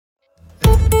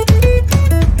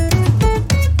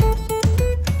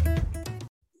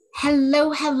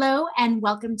Hello, hello, and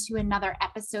welcome to another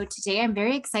episode today. I'm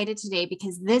very excited today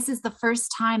because this is the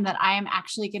first time that I am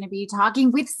actually going to be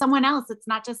talking with someone else. It's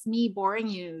not just me boring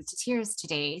you to tears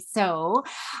today. So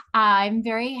I'm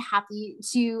very happy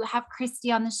to have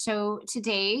Christy on the show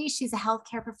today. She's a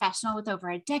healthcare professional with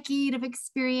over a decade of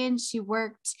experience. She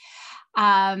worked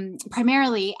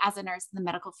primarily as a nurse in the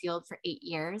medical field for 8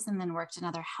 years and then worked in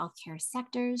other healthcare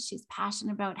sectors. She's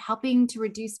passionate about helping to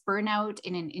reduce burnout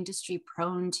in an industry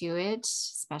prone to it,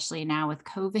 especially now with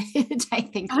COVID. I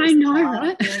think I know,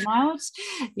 right? burnout.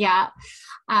 Yeah.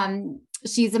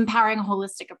 She's empowering a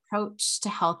holistic approach to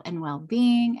health and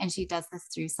well-being, and she does this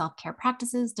through self-care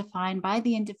practices defined by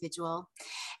the individual.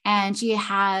 And she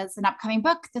has an upcoming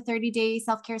book, The 30-Day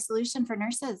Self-Care Solution for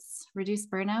Nurses, Reduce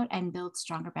Burnout and Build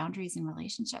Stronger Boundaries in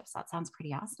Relationships. That sounds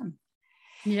pretty awesome.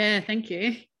 Yeah, thank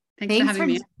you. Thanks for having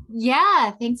me.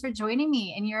 Yeah, thanks for joining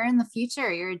me. And you're in the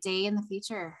future. You're a day in the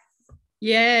future.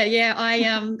 Yeah.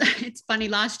 It's funny.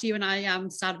 Last year when I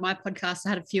started my podcast, I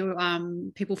had a few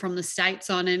people from the States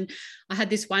on, and I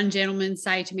had this one gentleman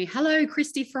say to me, "Hello,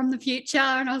 Christy from the future,"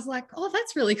 and I was like, "Oh,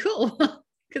 that's really cool,"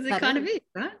 because it kind of is,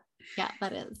 right? Yeah,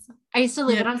 that is. I used to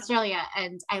live in Australia,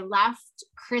 and I left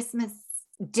Christmas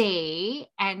Day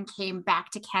and came back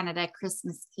to Canada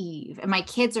Christmas Eve, and my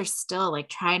kids are still like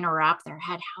trying to wrap their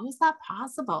head. How is that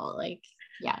possible? Like,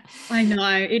 yeah, I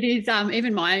know it is.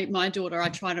 Even my daughter, I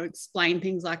try to explain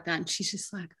things like that, and she's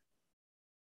just like,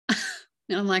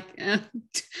 and I'm like,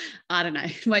 I don't know.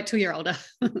 Wait till you're older.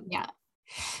 Yeah.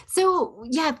 So,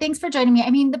 yeah, thanks for joining me. I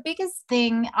mean, the biggest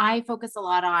thing I focus a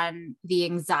lot on the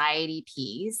anxiety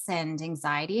piece, and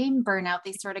anxiety and burnout,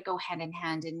 they sort of go hand in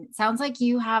hand. And it sounds like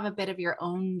you have a bit of your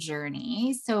own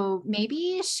journey. So,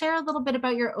 maybe share a little bit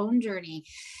about your own journey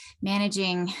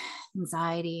managing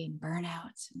anxiety and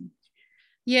burnout.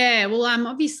 Yeah, well,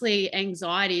 obviously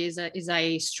anxiety is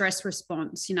a stress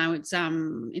response. You know, it's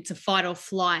a fight or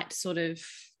flight sort of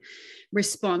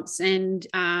response, and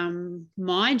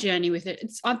my journey with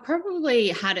it, I've probably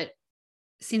had it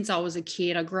since I was a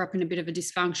kid. I grew up in a bit of a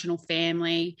dysfunctional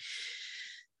family,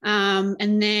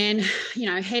 and then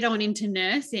head on into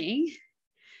nursing.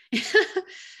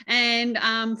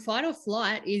 And fight or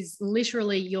flight is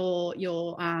literally your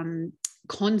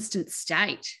constant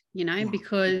state,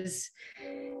 because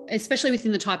especially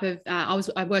within the type of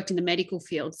I worked in the medical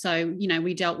field, so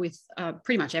we dealt with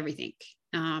pretty much everything,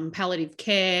 palliative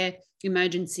care,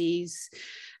 emergencies,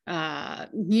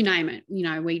 you name it,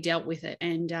 we dealt with it.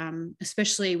 And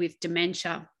especially with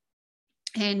dementia.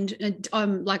 And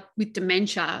like with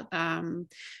dementia,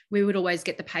 we would always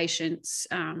get the patients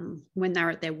when they're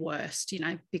at their worst,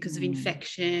 because of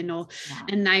infection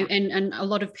and a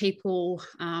lot of people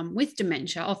with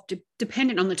dementia, often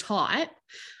dependent on the type,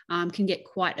 can get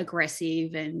quite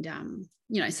aggressive, and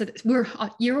so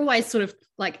you're always sort of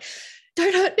like,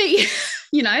 don't hurt me,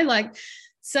 like.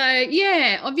 So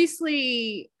yeah,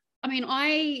 obviously, I mean,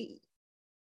 I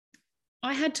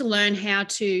had to learn how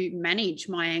to manage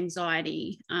my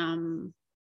anxiety and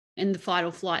the fight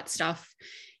or flight stuff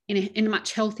in a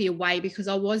much healthier way, because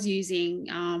I was using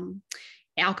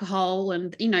alcohol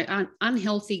and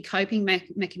unhealthy coping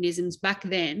mechanisms back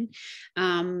then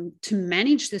to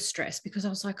manage the stress, because I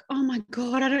was like, oh my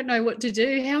God, I don't know what to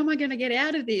do. How am I going to get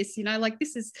out of this? Like,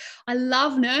 I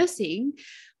love nursing,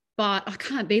 but I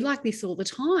can't be like this all the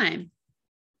time.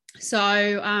 So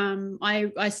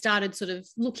I started sort of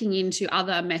looking into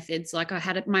other methods. Like, I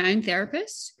had my own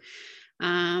therapist,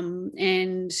 and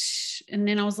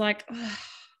then I was like, oh,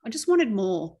 I just wanted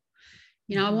more.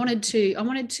 I wanted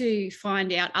to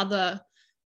find out other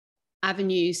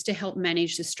avenues to help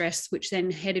manage the stress, which then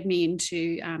headed me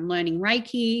into learning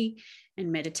Reiki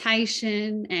and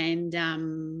meditation,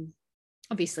 and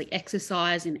obviously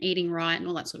exercise and eating right and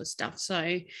all that sort of stuff.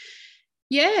 So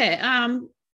yeah.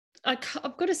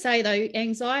 I've got to say, though,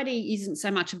 anxiety isn't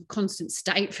so much of a constant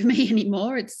state for me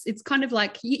anymore. It's kind of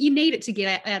like you need it to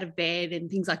get out of bed and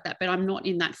things like that, but I'm not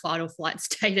in that fight or flight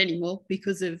state anymore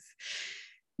because of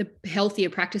the healthier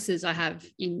practices I have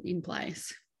in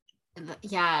place.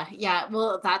 Yeah.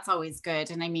 Well, that's always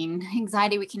good. And I mean,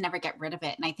 anxiety, we can never get rid of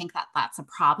it. And I think that that's a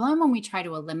problem when we try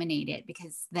to eliminate it,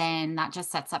 because then that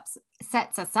just sets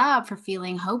us up for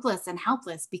feeling hopeless and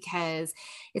helpless, because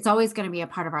it's always going to be a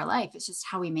part of our life. It's just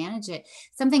how we manage it.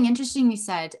 Something interesting you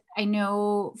said, I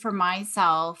know for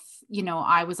myself,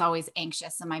 I was always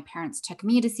anxious, and my parents took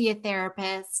me to see a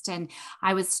therapist, and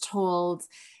I was told,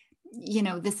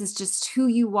 this is just who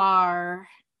you are.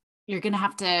 You're going to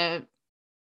have to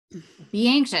be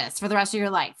anxious for the rest of your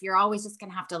life. You're always just going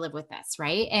to have to live with this.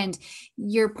 Right. And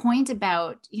your point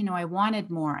about, I wanted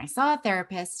more. I saw a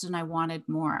therapist and I wanted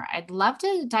more. I'd love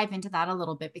to dive into that a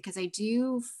little bit because I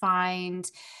do find,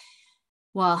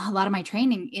 well, a lot of my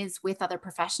training is with other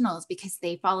professionals because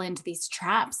they fall into these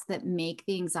traps that make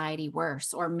the anxiety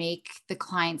worse or make the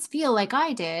clients feel like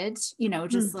I did,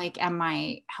 just like, am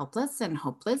I helpless and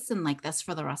hopeless and like this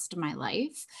for the rest of my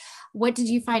life? What did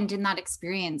you find in that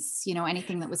experience?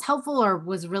 Anything that was helpful or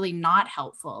was really not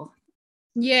helpful?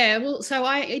 Yeah, well, so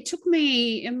it took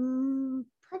me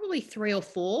probably 3 or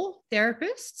 4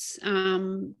 therapists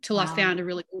till I Wow. found a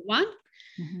really good one.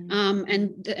 Mm-hmm.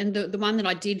 And the one that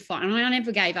I did find, and I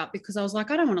never gave up because I was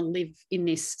like, I don't want to live in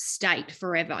this state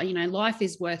forever. Life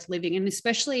is worth living. And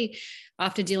especially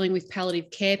after dealing with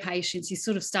palliative care patients, you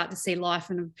sort of start to see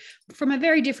life from a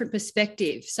very different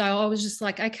perspective. So I was just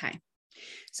like, okay.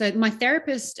 So my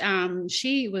therapist,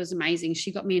 she was amazing.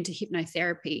 She got me into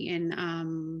hypnotherapy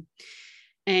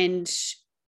and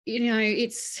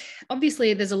it's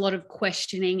obviously there's a lot of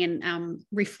questioning and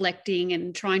reflecting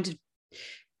and trying to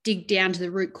dig down to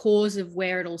the root cause of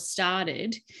where it all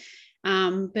started.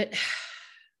 But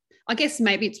I guess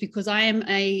maybe it's because I am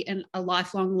a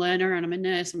lifelong learner and I'm a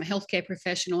nurse, I'm a healthcare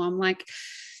professional. I'm like,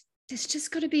 there's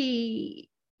just got to be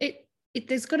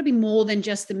there's got to be more than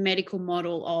just the medical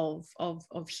model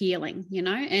of healing,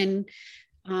 and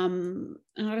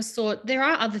I just thought there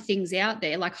are other things out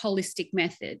there like holistic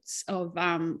methods of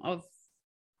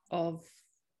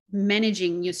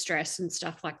managing your stress and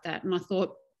stuff like that. And I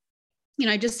thought,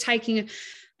 just taking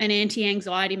an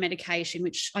anti-anxiety medication,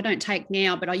 which I don't take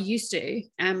now, but I used to,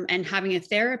 and having a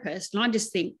therapist. And I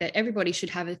just think that everybody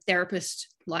should have a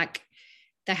therapist like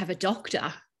they have a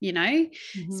doctor,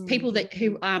 It's people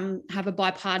who have a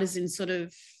bipartisan sort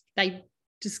of, they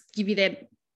just give you their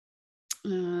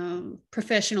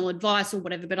professional advice or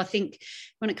whatever. But I think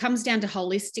when it comes down to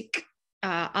holistic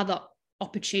other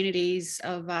opportunities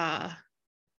of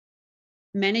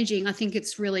managing, I think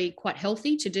it's really quite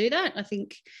healthy to do that. I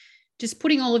think just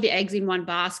putting all of your eggs in one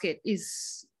basket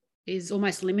is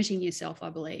almost limiting yourself, I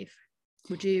believe.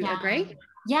 Would you agree?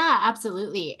 Yeah,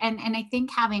 absolutely. And I think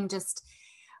having just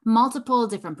multiple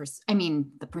different,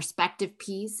 the perspective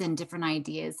piece and different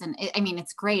ideas. And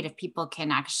it's great if people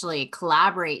can actually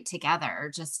collaborate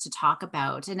together just to talk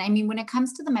about. And when it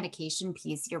comes to the medication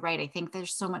piece, you're right. I think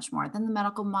there's so much more than the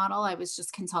medical model. I was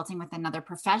just consulting with another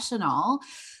professional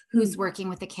who's working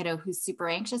with a kiddo who's super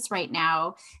anxious right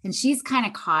now. And she's kind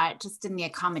of caught just in the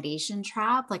accommodation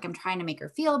trap. Like I'm trying to make her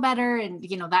feel better. And,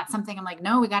 that's something I'm like,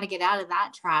 no, we got to get out of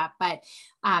that trap. But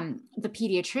the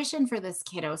pediatrician for this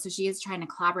kiddo, so she is trying to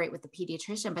collaborate with the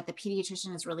pediatrician, but the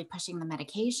pediatrician is really pushing the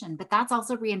medication. But that's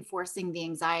also reinforcing the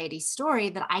anxiety story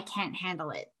that I can't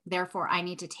handle it. Therefore, I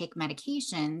need to take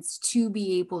medications to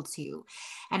be able to.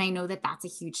 And I know that that's a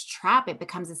huge trap. It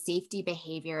becomes a safety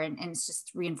behavior and it's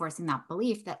just reinforcing that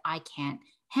belief that I can't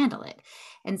handle it.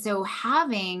 And so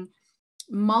having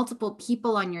multiple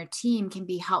people on your team can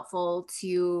be helpful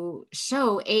to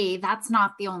show, that's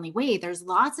not the only way. There's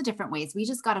lots of different ways. We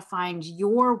just got to find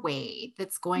your way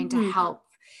that's going to help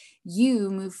you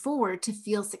move forward to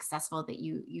feel successful, that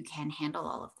you can handle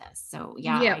all of this. So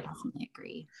yeah. I definitely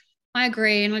agree. I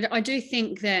agree. And I do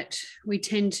think that we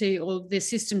tend to, or the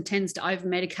system tends to over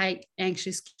medicate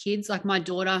anxious kids. Like my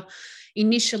daughter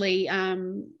initially,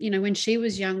 when she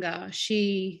was younger,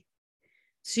 she's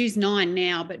 9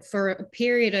 now, but for a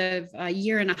period of a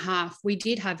year and a half, we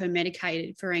did have her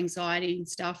medicated for anxiety and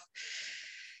stuff.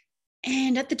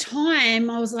 And at the time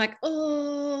I was like,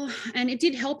 oh, and it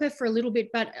did help her for a little bit.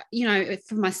 But,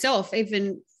 for myself,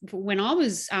 even when I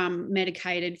was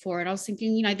medicated for it, I was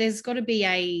thinking, there's got to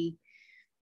be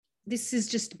this is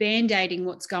just band-aiding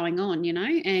what's going on,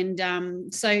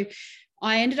 And so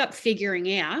I ended up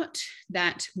figuring out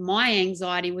that my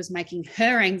anxiety was making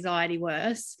her anxiety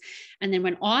worse. And then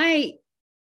when I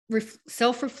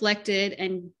self-reflected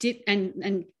and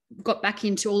got back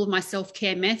into all of my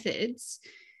self-care methods,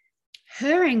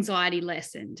 her anxiety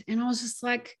lessened. And I was just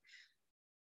like,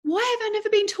 why have I never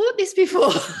been taught this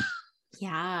before?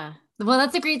 Yeah. Well,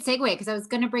 that's a great segue because I was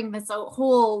going to bring this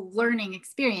whole learning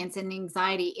experience and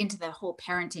anxiety into the whole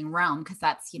parenting realm, because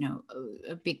that's,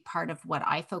 a big part of what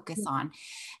I focus on.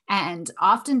 And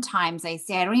oftentimes I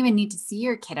say, I don't even need to see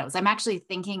your kiddos. I'm actually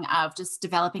thinking of just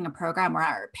developing a program where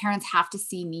our parents have to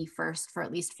see me first for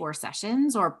at least 4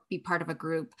 sessions or be part of a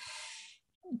group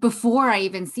before I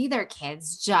even see their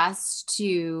kids, just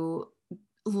to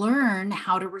learn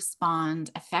how to respond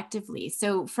effectively.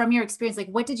 So from your experience, like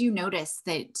what did you notice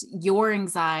that your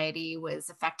anxiety was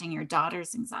affecting your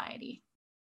daughter's anxiety?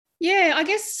 Yeah, I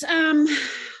guess I'm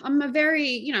a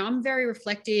very, I'm very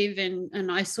reflective, and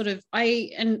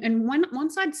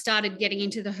once I'd started getting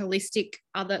into the holistic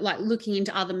other, like looking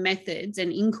into other methods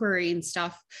and inquiry and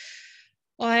stuff,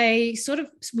 I sort of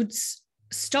would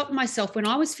stop myself when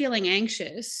I was feeling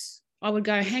anxious. I would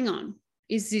go, hang on,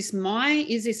 is this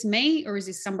me, or is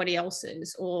this somebody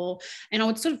else's? And I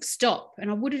would sort of stop,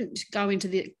 and I wouldn't go into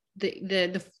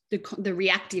the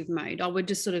reactive mode. I would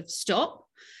just sort of stop.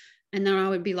 And then I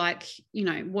would be like,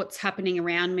 what's happening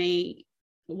around me?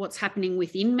 What's happening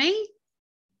within me?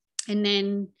 And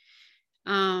then,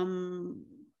 and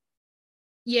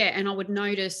I would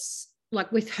notice,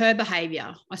 like with her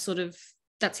behavior,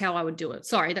 that's how I would do it.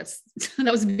 Sorry, that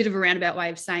was a bit of a roundabout way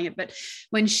of saying it. But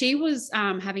when she was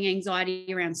having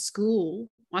anxiety around school,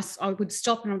 I would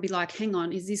stop and I'd be like, hang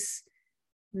on, is this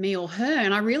me or her?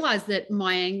 And I realized that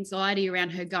my anxiety around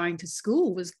her going to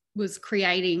school was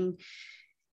creating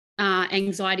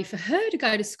anxiety for her to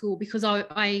go to school, because I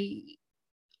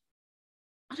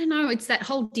don't know, it's that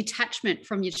whole detachment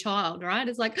from your child, right?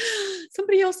 It's like,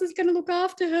 somebody else is going to look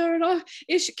after her, and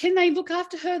can they look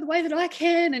after her the way that I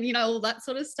can, and all that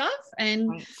sort of stuff. And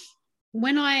right.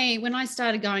 when I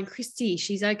started going, Christy,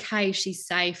 she's okay, she's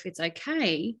safe, it's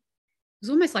okay, it was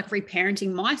almost like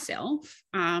reparenting myself.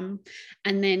 And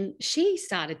then she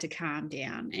started to calm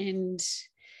down. And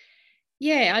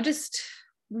I just,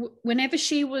 whenever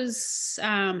she was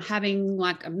having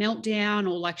like a meltdown,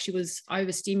 or like she was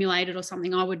overstimulated or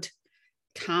something, I would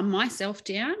calm myself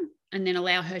down and then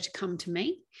allow her to come to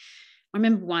me. I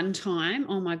remember one time,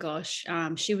 oh my gosh,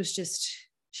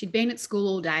 she'd been at school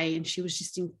all day and she was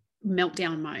just in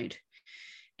meltdown mode.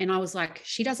 And I was like,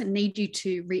 she doesn't need you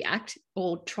to react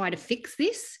or try to fix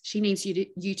this. She needs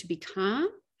you to be calm.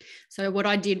 So what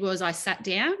I did was I sat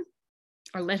down,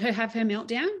 I let her have her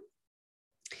meltdown.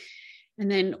 And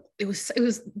then it was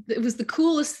the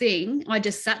coolest thing. I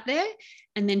just sat there,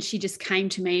 and then she just came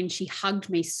to me and she hugged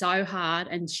me so hard,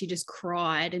 and she just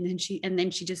cried, and then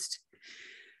she just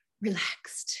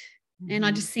relaxed. Mm-hmm. And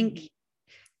I just think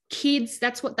kids,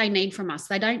 that's what they need from us.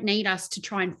 They don't need us to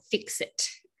try and fix it.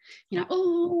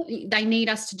 They need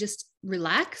us to just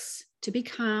relax, to be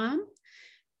calm,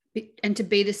 and to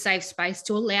be the safe space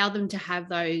to allow them to have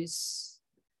those,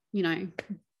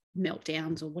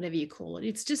 meltdowns or whatever you call it.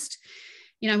 It's just,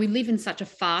 we live in such a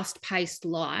fast-paced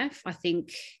life. I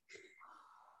think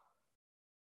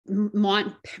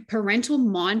parental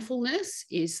mindfulness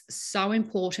is so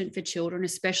important for children,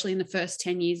 especially in the first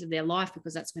 10 years of their life,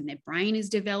 because that's when their brain is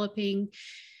developing.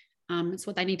 It's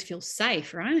what they need to feel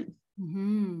safe, right?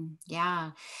 Mm-hmm.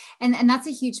 Yeah. And that's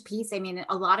a huge piece. I mean,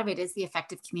 a lot of it is the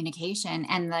effective communication,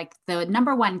 and like the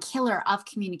number one killer of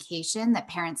communication that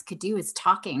parents could do is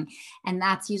talking. And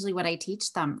that's usually what I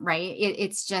teach them, right?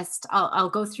 It's just, I'll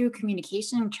go through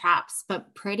communication traps,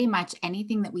 but pretty much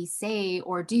anything that we say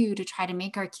or do to try to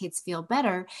make our kids feel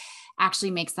better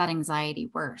actually makes that anxiety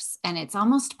worse. And it's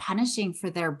almost punishing for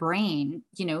their brain,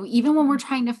 even when we're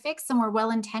trying to fix them, we're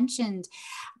well-intentioned.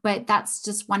 But that's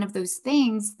just one of those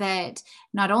things that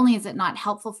not only is it not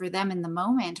helpful for them in the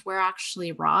moment, we're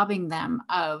actually robbing them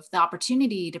of the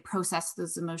opportunity to process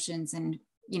those emotions and,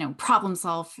 problem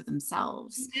solve for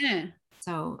themselves. Yeah.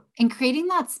 So in creating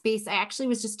that space, I actually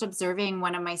was just observing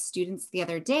one of my students the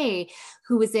other day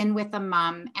who was in with a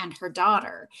mom and her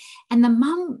daughter. And the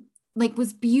mom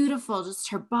was beautiful.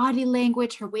 Just her body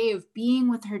language, her way of being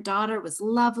with her daughter was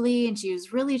lovely. And she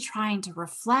was really trying to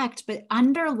reflect, but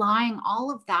underlying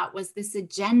all of that was this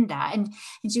agenda. And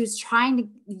she was trying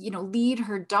to, lead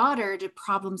her daughter to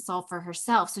problem solve for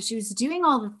herself. So she was doing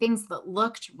all the things that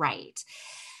looked right.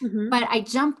 Mm-hmm. But I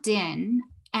jumped in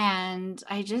and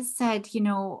I just said,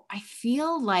 I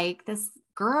feel like this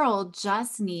girl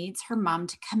just needs her mom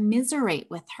to commiserate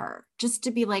with her, just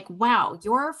to be like, wow,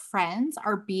 your friends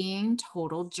are being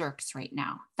total jerks right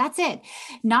now. That's it.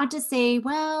 Not to say,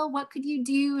 well, what could you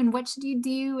do? And what should you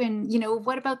do? And,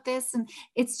 what about this? And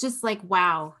it's just like,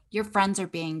 wow, your friends are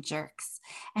being jerks.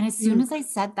 And as soon as I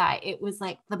said that, it was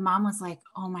like, the mom was like,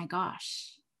 oh my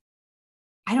gosh,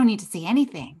 I don't need to say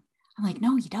anything. I'm like,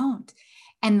 no, you don't.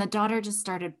 And the daughter just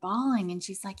started bawling, and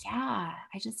she's like, yeah,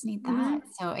 I just need that. Mm-hmm.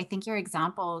 So I think your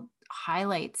example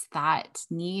highlights that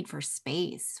need for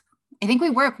space. I think we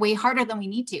work way harder than we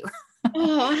need to.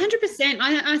 Oh, 100%.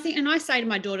 I think, and I say to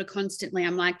my daughter constantly,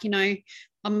 I'm like,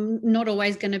 I'm not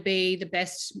always going to be the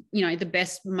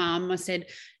best mom. I said,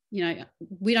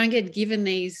 we don't get given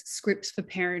these scripts for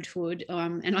parenthood.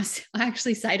 And I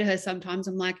actually say to her sometimes,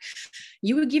 I'm like,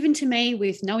 you were given to me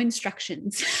with no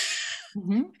instructions.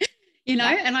 Mm-hmm. you know,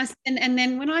 Yeah. and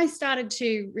then when I started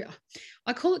to,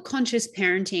 I call it conscious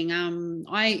parenting.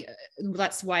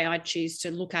 That's the way I choose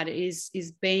to look at it,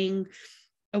 is being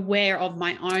aware of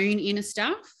my own inner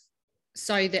stuff,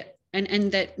 so that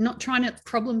and that not trying to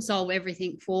problem solve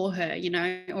everything for her, you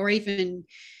know, or even,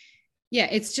 yeah,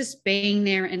 it's just being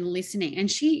there and listening.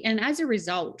 And as a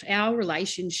result, our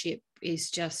relationship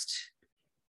is just,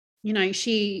 you know,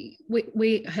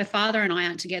 her father and I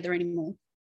aren't together anymore.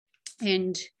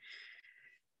 And,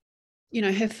 you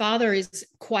know, her father is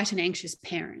quite an anxious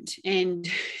parent, and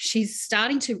she's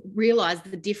starting to realize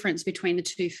the difference between the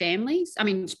two families. I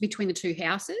mean, between the two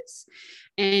houses.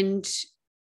 And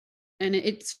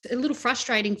it's a little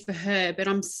frustrating for her, but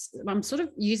I'm sort of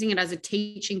using it as a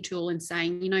teaching tool and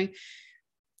saying, you know,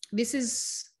 this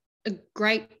is a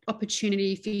great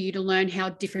opportunity for you to learn how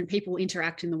different people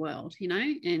interact in the world, you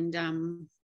know. And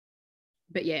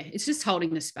but yeah, it's just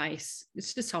holding the space.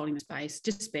 It's just holding the space,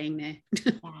 just being there.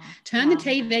 Yeah. Turn the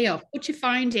TV off, put your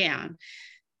phone down,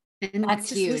 and That's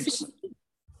just huge. listen.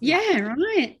 Yeah,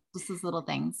 right. Just those little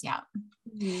things. Yeah.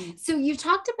 Mm. So you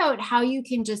talked about how you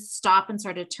can just stop and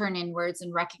sort of turn inwards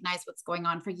and recognize what's going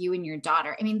on for you and your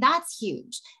daughter. I mean, that's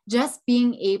huge. Just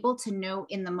being able to know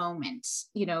in the moment,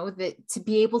 you know, that to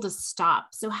be able to stop.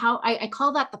 So how I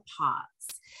call that the pause.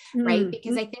 Right.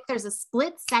 Because I think there's a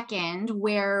split second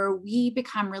where we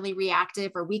become really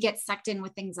reactive, or we get sucked in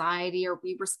with anxiety, or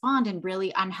we respond in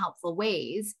really unhelpful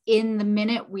ways in the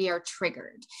minute we are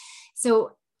triggered.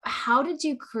 So how did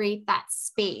you create that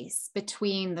space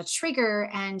between the trigger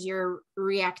and your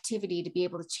reactivity to be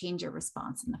able to change your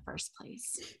response in the first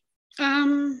place?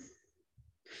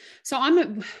 So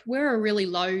we're a really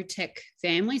low tech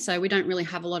family, so we don't really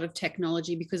have a lot of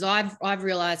technology, because I've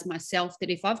realized myself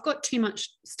that if I've got too much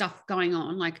stuff going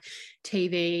on, like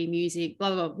TV, music,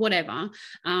 blah blah, blah, whatever,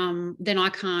 then I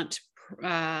can't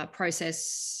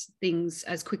process things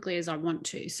as quickly as I want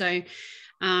to. So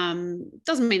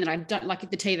doesn't mean that I don't, like,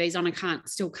 if the TV's on, I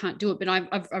still can't do it, but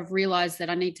I've realized that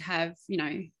I need to have, you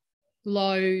know,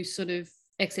 low sort of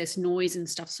excess noise and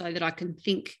stuff, so that I can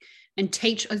think and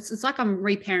teach. It's like I'm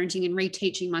reparenting and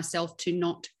reteaching myself to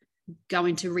not go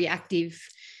into reactive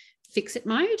fix it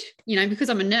mode, you know, because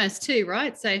I'm a nurse too,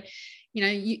 right? So, you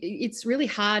know, it's really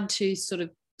hard to sort of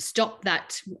stop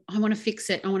that. I want to fix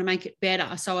it, I want to make it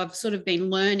better. So I've sort of been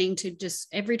learning to just,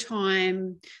 every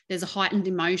time there's a heightened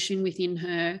emotion within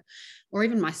her, or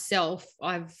even myself,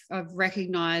 I've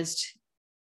recognized,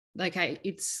 okay,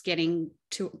 it's getting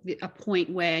to a point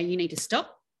where you need to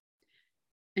stop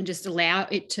and just allow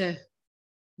it to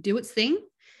do its thing,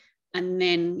 and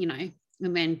then, you know,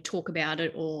 and then talk about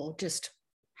it, or just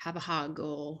have a hug,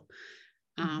 or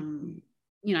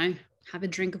you know, have a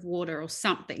drink of water or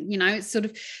something, you know. It's sort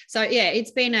of, so yeah,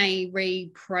 it's been a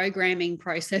reprogramming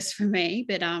process for me,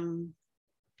 but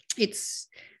it's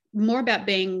more about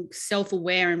being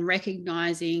self-aware and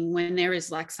recognizing when there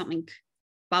is like something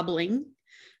bubbling,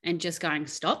 and just going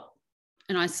stop.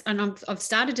 And I've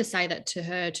started to say that to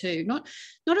her too, not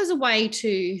as a way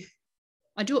to,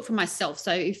 I do it for myself.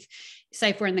 So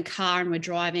if we're in the car and we're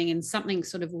driving and something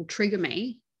sort of will trigger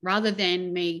me, rather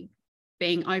than me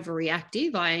being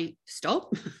overreactive, I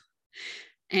stop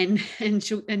and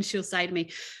she'll say to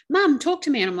me, Mum, talk to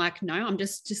me. And I'm like, no, I'm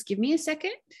just give me a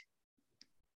second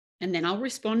and then I'll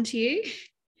respond to you.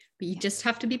 But you just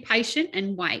have to be patient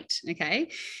and wait. Okay.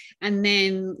 And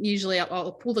then usually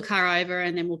I'll pull the car over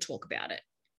and then we'll talk about it,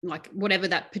 like whatever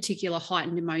that particular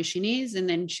heightened emotion is. And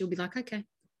then she'll be like, okay.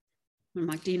 I'm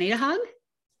like, do you need a hug?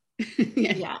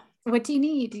 Yeah. What do you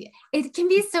need? It can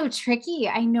be so tricky.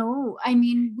 I know. I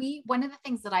mean, one of the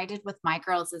things that I did with my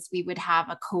girls is we would have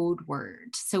a code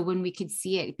word. So when we could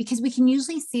see it, because we can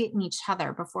usually see it in each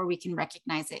other before we can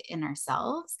recognize it in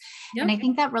ourselves. Yep. And I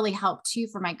think that really helped too,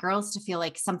 for my girls to feel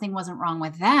like something wasn't wrong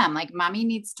with them. Like mommy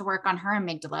needs to work on her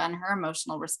amygdala and her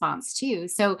emotional response too.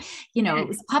 So, you know, it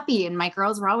was puppy, and my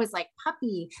girls were always like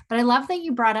puppy. But I love that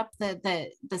you brought up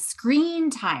the screen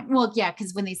time. Well, yeah,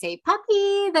 because when they say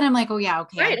puppy, then I'm like, oh yeah,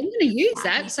 okay. Right. I'm going to use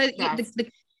that. So yes.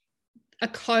 A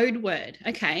code word.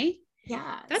 Okay.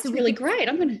 Yeah. That's so really great.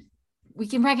 We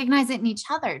can recognize it in each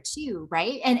other too.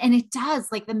 Right. And it does,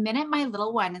 like the minute my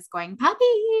little one is going puppy,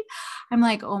 I'm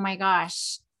like, oh my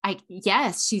gosh,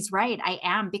 yes, she's right. I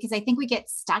am, because I think we get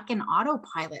stuck in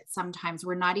autopilot. Sometimes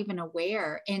we're not even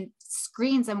aware. And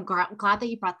screens, I'm glad that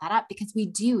you brought that up, because we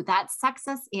do, that sucks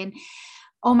us in.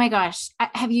 Oh my gosh.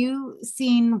 Have you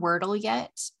seen Wordle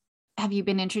yet? Have you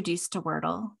been introduced to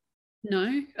Wordle?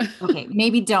 No. Okay,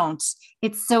 maybe don't.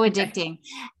 It's so addicting.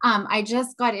 I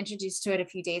just got introduced to it a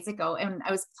few days ago, and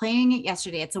I was playing it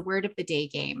yesterday. It's a word of the day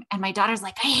game. And my daughter's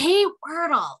like, I hate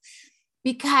Wordle,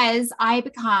 because I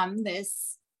become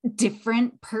this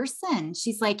different person.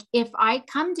 She's like, if I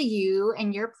come to you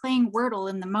and you're playing Wordle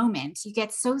in the moment, you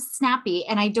get so snappy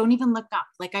and I don't even look up.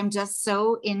 Like I'm just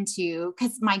so into,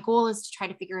 because my goal is to try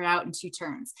to figure it out in 2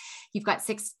 turns. You've got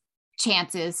 6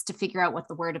 chances to figure out what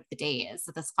the word of the day is,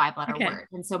 so this 5-letter word.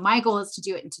 And so my goal is to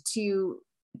do it into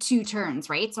two turns,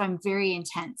 right? So I'm very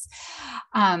intense.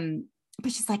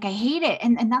 But she's like, I hate it.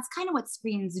 And that's kind of what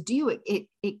screens do. It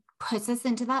puts us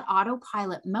into that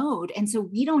autopilot mode. And so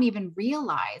we don't even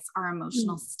realize our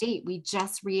emotional state. We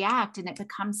just react and it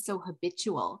becomes so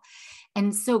habitual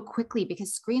and so quickly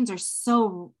because screens are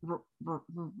so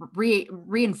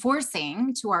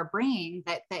reinforcing to our brain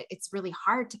that it's really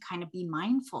hard to kind of be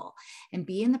mindful and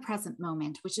be in the present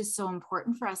moment, which is so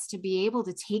important for us to be able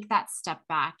to take that step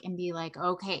back and be like,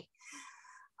 okay,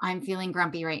 I'm feeling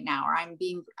grumpy right now, or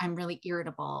I'm really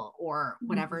irritable, or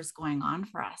whatever's going on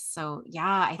for us. So yeah,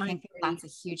 I think that's a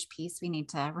huge piece we need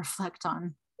to reflect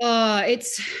on.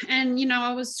 And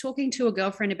I was talking to a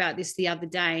girlfriend about this the other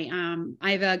day.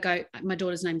 My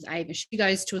daughter's name's Ava. She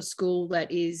goes to a school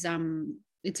that is,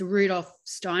 it's a Rudolf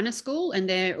Steiner school, and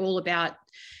they're all about,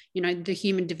 the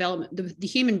human development, the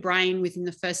human brain within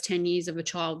the first 10 years of a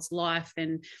child's life,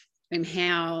 and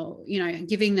how,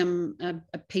 giving them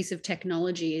a piece of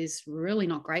technology is really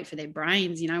not great for their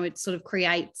brains. It sort of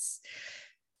creates,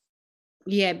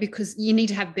 because you need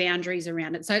to have boundaries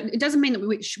around it. So it doesn't mean that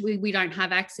we don't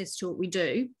have access to it. We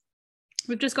do.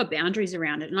 We've just got boundaries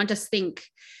around it. And I just think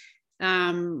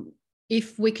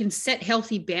if we can set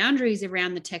healthy boundaries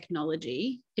around the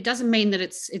technology, it doesn't mean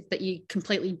that that you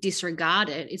completely disregard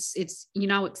it. It's it's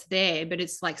there, but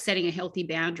it's like setting a healthy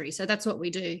boundary. So that's what we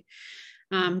do.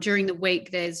 During the week,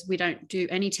 we don't do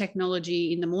any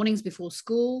technology in the mornings before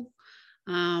school,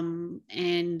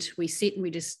 and we sit and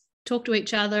we just talk to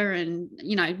each other and,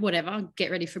 whatever,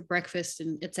 get ready for breakfast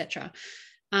and etc.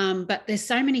 But there's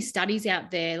so many studies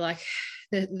out there, like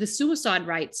the suicide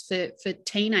rates for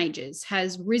teenagers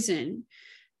has risen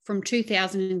from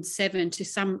 2007 to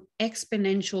some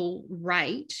exponential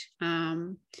rate.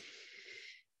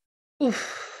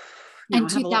 And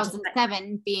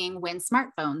 2007 being when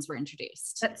smartphones were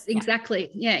introduced. That's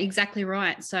exactly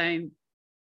right. So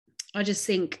I just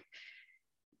think,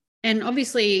 and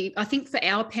obviously I think for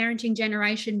our parenting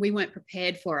generation, we weren't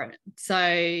prepared for it. So,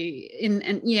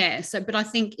 but I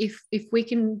think if we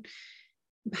can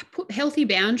put healthy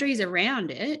boundaries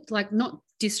around it, like not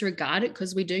disregard it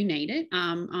because we do need it,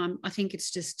 I think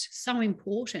it's just so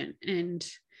important. And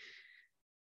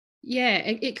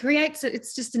it creates,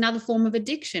 it's just another form of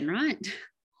addiction, right?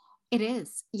 It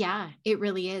is. Yeah, it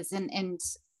really is. And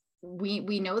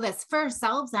we know this for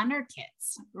ourselves and our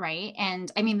kids, right?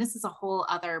 And I mean, this is a whole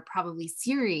other probably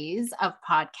series of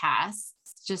podcasts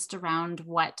just around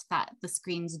what the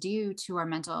screens do to our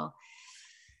mental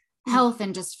health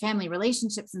and just family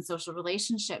relationships and social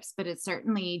relationships, but it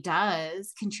certainly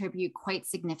does contribute quite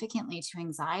significantly to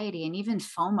anxiety and even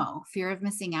FOMO, fear of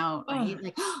missing out, right?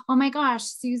 Like, oh my gosh,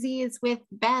 Susie is with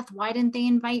Beth. Why didn't they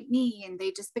invite me? And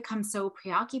they just become so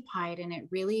preoccupied, and it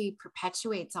really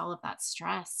perpetuates all of that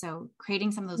stress. So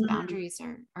creating some of those boundaries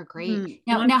are great.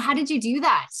 Now, how did you do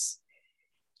that?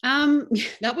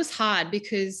 That was hard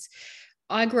because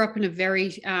I grew up in a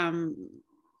very,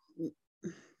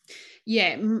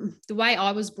 the way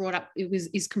I was brought up,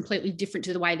 is completely different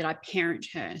to the way that I parent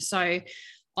her. So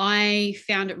I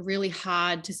found it really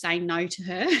hard to say no to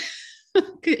her.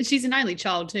 She's an only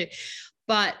child too.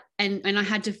 But, and I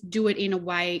had to do it in a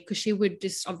way, because she would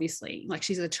just obviously, like,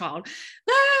 she's a child.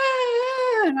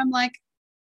 And I'm like,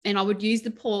 and I would use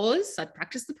the pause. I'd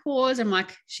practice the pause. I'm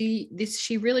like, she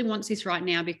really wants this right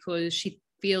now because she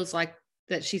feels like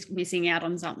that she's missing out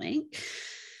on something,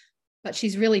 but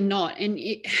she's really not.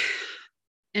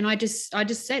 And I just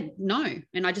said no,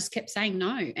 and I just kept saying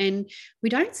no. And we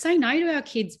don't say no to our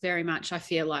kids very much, I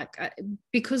feel like,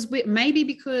 because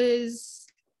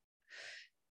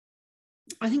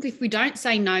I think if we don't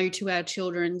say no to our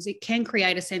children, it can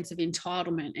create a sense of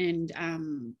entitlement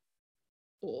and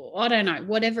I don't know,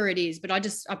 whatever it is. But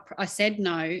I said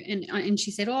no, and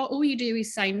she said, oh, all you do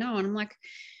is say no. And I'm like,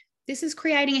 this is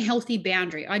creating a healthy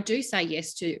boundary. I do say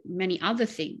yes to many other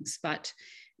things, but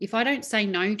if I don't say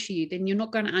no to you, then you're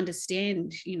not going to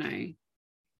understand,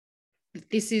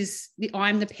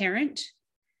 I'm the parent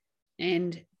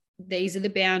and these are the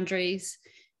boundaries.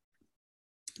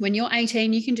 When you're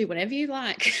 18, you can do whatever you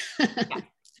like.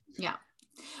 Yeah.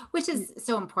 Which is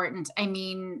so important. I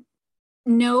mean,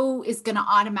 no is going to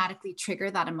automatically trigger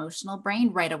that emotional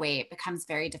brain right away. It becomes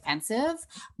very defensive,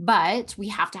 but we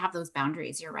have to have those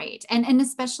boundaries. You're right. And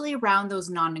especially around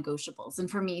those non-negotiables. And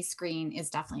for me, screen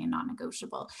is definitely a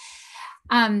non-negotiable.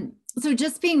 So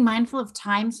just being mindful of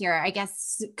time here, I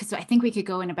guess, because I think we could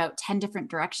go in about 10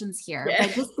 different directions here,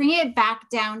 but just bringing it back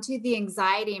down to the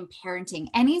anxiety and parenting,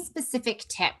 any specific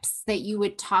tips that you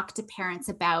would talk to parents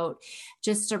about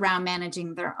just around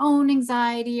managing their own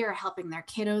anxiety or helping their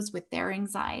kiddos with their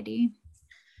anxiety?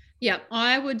 Yeah,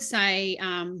 I would say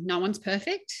no one's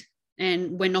perfect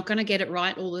and we're not going to get it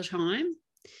right all the time.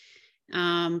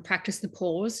 Practice the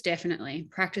pause, definitely.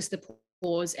 Practice the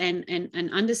pause and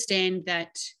understand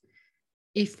that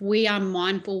if we are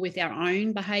mindful with our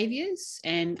own behaviors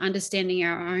and understanding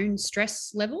our own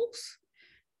stress levels,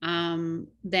 then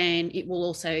it will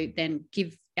also then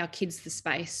give our kids the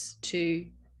space to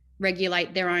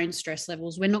regulate their own stress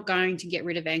levels. We're not going to get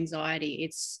rid of anxiety.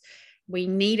 We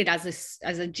need it as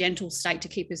a gentle state to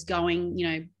keep us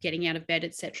going, getting out of bed,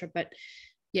 etc. But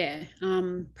yeah,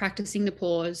 practicing the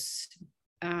pause,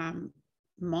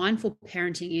 mindful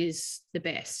parenting is the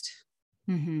best.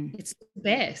 Mm-hmm. It's the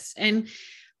best. And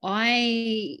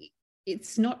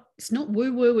it's not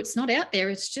woo woo. It's not out there.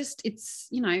 It's just, it's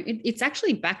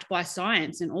actually backed by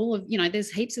science and all of,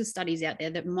 there's heaps of studies out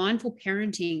there that mindful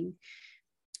parenting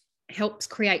helps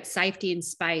create safety and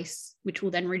space, which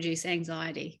will then reduce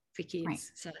anxiety for kids. Right.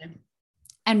 So,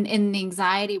 and in the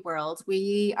anxiety world,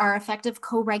 we are effective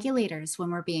co-regulators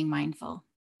when we're being mindful.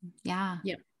 Yeah.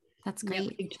 Yep. That's great.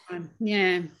 Yep, big time.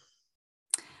 Yeah.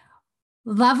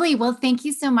 Lovely. Well, thank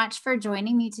you so much for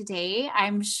joining me today.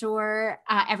 I'm sure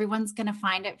everyone's going to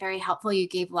find it very helpful. You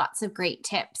gave lots of great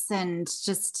tips and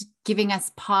just giving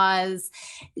us pause,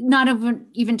 not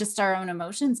even just our own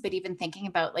emotions, but even thinking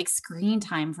about like screen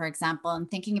time, for example, and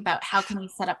thinking about how can we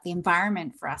set up the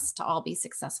environment for us to all be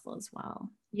successful as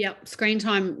well. Yep. Screen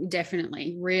time,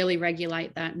 definitely. Really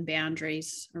regulate that and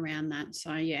boundaries around that.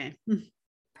 So yeah.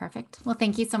 Perfect. Well,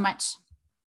 thank you so much.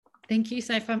 Thank you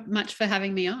so much for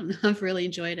having me on. I've really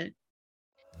enjoyed it.